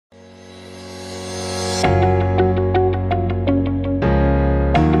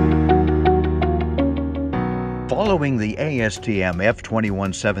Following the ASTM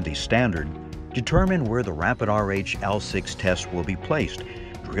F2170 standard, determine where the Rapid RH L6 test will be placed.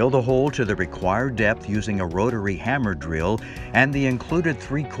 Drill the hole to the required depth using a rotary hammer drill and the included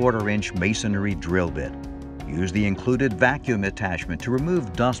 3/4 inch masonry drill bit. Use the included vacuum attachment to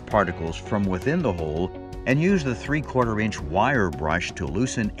remove dust particles from within the hole and use the 3/4 inch wire brush to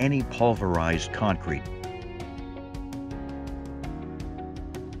loosen any pulverized concrete.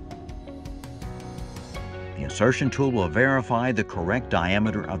 The insertion tool will verify the correct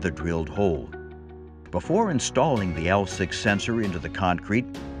diameter of the drilled hole. Before installing the L6 sensor into the concrete,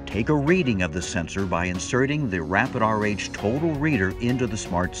 take a reading of the sensor by inserting the Rapid RH total reader into the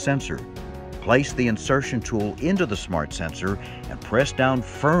smart sensor. Place the insertion tool into the smart sensor and press down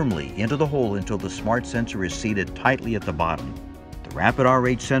firmly into the hole until the smart sensor is seated tightly at the bottom. The Rapid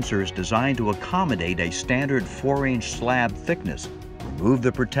RH sensor is designed to accommodate a standard 4-inch slab thickness. Remove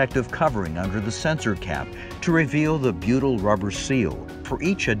the protective covering under the sensor cap to reveal the butyl rubber seal. For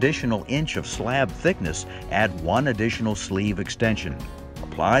each additional inch of slab thickness, add 1 additional sleeve extension.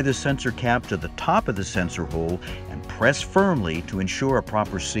 Apply the sensor cap to the top of the sensor hole and press firmly to ensure a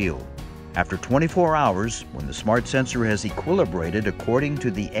proper seal. After 24 hours, when the smart sensor has equilibrated according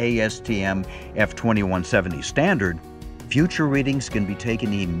to the ASTM F2170 standard, future readings can be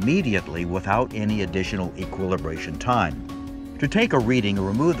taken immediately without any additional equilibration time. To take a reading,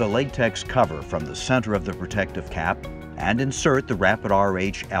 remove the latex cover from the center of the protective cap and insert the Rapid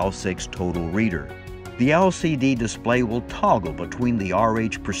RH L6 total reader. The LCD display will toggle between the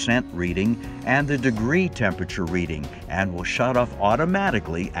RH percent reading and the degree temperature reading and will shut off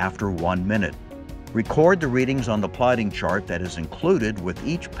automatically after 1 minute. Record the readings on the plotting chart that is included with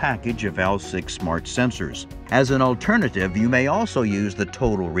each package of L6 smart sensors. As an alternative, you may also use the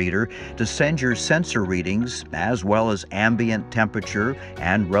total reader to send your sensor readings as well as ambient temperature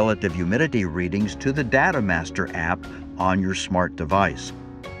and relative humidity readings to the Data Master app on your smart device.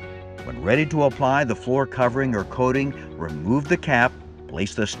 When ready to apply the floor covering or coating, remove the cap,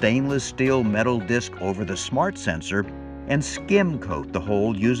 place the stainless steel metal disc over the smart sensor, and skim coat the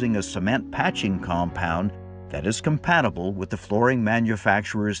hole using a cement patching compound that is compatible with the flooring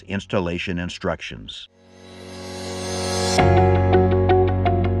manufacturer's installation instructions.